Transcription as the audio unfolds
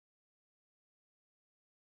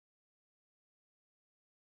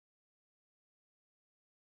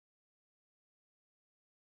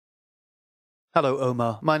Hello,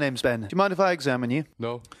 Omar. My name's Ben. Do you mind if I examine you?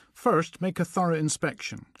 No. First, make a thorough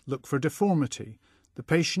inspection. Look for deformity. The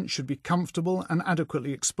patient should be comfortable and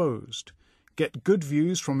adequately exposed. Get good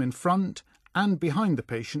views from in front and behind the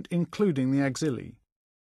patient, including the axillae.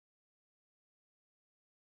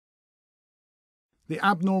 The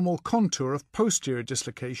abnormal contour of posterior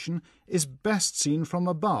dislocation is best seen from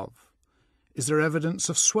above. Is there evidence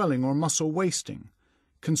of swelling or muscle wasting?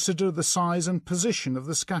 Consider the size and position of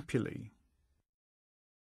the scapulae.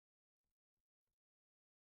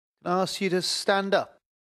 Can I ask you to stand up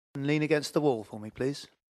and lean against the wall for me, please?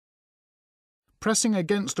 Pressing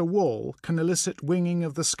against a wall can elicit winging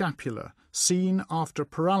of the scapula, seen after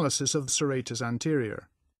paralysis of the serratus anterior.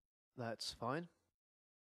 That's fine.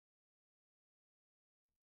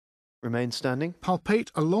 Remain standing.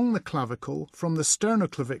 Palpate along the clavicle from the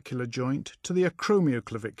sternoclavicular joint to the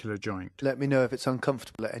acromioclavicular joint. Let me know if it's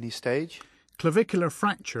uncomfortable at any stage. Clavicular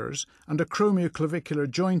fractures and acromioclavicular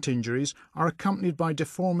joint injuries are accompanied by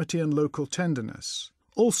deformity and local tenderness.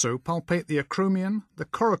 Also palpate the acromion, the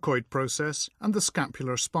coracoid process and the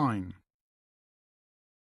scapular spine.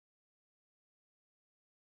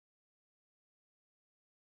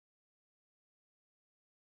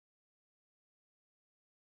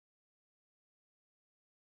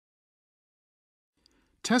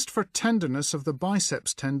 Test for tenderness of the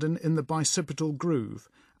biceps tendon in the bicipital groove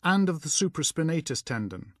and of the supraspinatus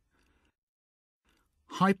tendon.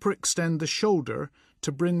 Hyperextend the shoulder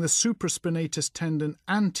to bring the supraspinatus tendon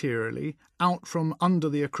anteriorly out from under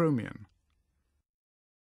the acromion.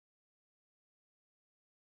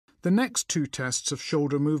 The next two tests of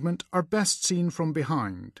shoulder movement are best seen from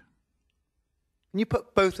behind. Can you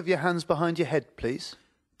put both of your hands behind your head, please?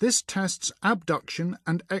 This tests abduction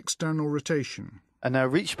and external rotation. And now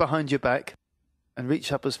reach behind your back and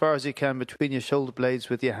reach up as far as you can between your shoulder blades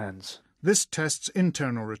with your hands. This tests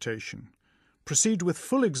internal rotation. Proceed with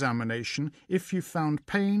full examination if you found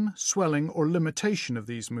pain, swelling or limitation of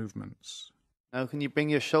these movements. Now can you bring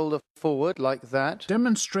your shoulder forward like that?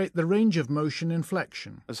 Demonstrate the range of motion in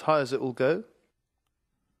flexion. As high as it will go.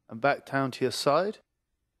 And back down to your side.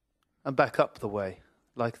 And back up the way,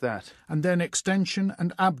 like that. And then extension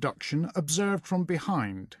and abduction observed from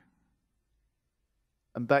behind.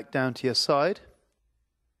 And back down to your side.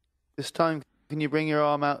 This time, can you bring your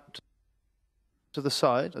arm out to the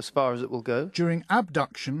side as far as it will go? During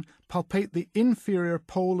abduction, palpate the inferior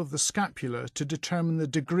pole of the scapula to determine the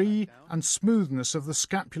degree and smoothness of the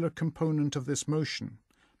scapular component of this motion.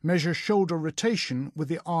 Measure shoulder rotation with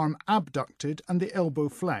the arm abducted and the elbow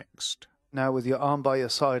flexed. Now with your arm by your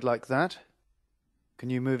side like that, can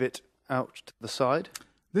you move it out to the side?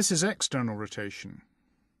 This is external rotation.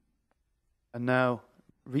 And now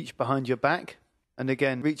reach behind your back, and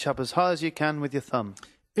again reach up as high as you can with your thumb.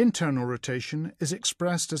 Internal rotation is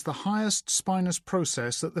expressed as the highest spinous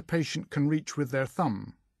process that the patient can reach with their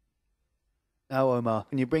thumb. Now, Omar,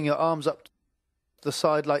 can you bring your arms up to the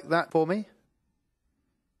side like that for me?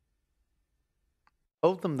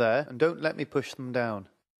 Hold them there and don't let me push them down.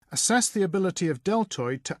 Assess the ability of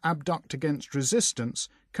deltoid to abduct against resistance,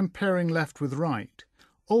 comparing left with right.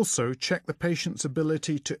 Also, check the patient's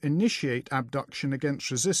ability to initiate abduction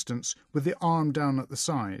against resistance with the arm down at the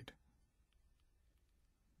side.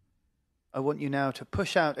 I want you now to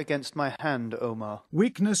push out against my hand, Omar.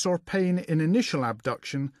 Weakness or pain in initial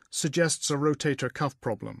abduction suggests a rotator cuff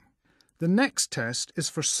problem. The next test is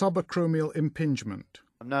for subacromial impingement.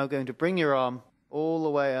 I'm now going to bring your arm all the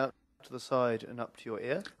way out to the side and up to your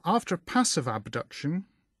ear. After passive abduction,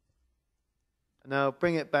 now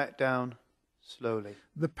bring it back down slowly.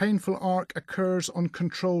 The painful arc occurs on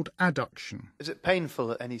controlled adduction. Is it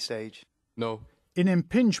painful at any stage? No. In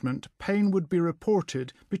impingement, pain would be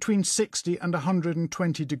reported between 60 and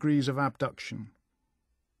 120 degrees of abduction.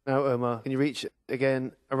 Now, Omar, can you reach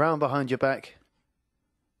again around behind your back?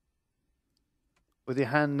 With your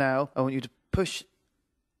hand now, I want you to push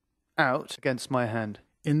out against my hand.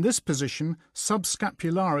 In this position,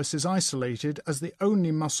 subscapularis is isolated as the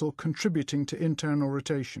only muscle contributing to internal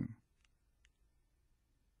rotation.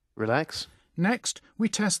 Relax. Next, we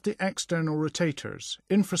test the external rotators,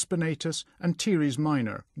 infraspinatus and teres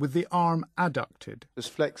minor, with the arm adducted.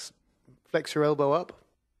 Just flex your elbow up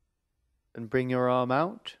and bring your arm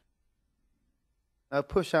out. Now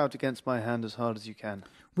push out against my hand as hard as you can.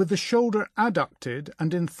 With the shoulder adducted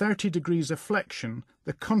and in 30 degrees of flexion,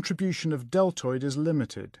 the contribution of deltoid is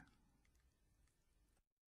limited.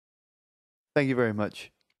 Thank you very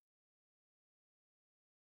much.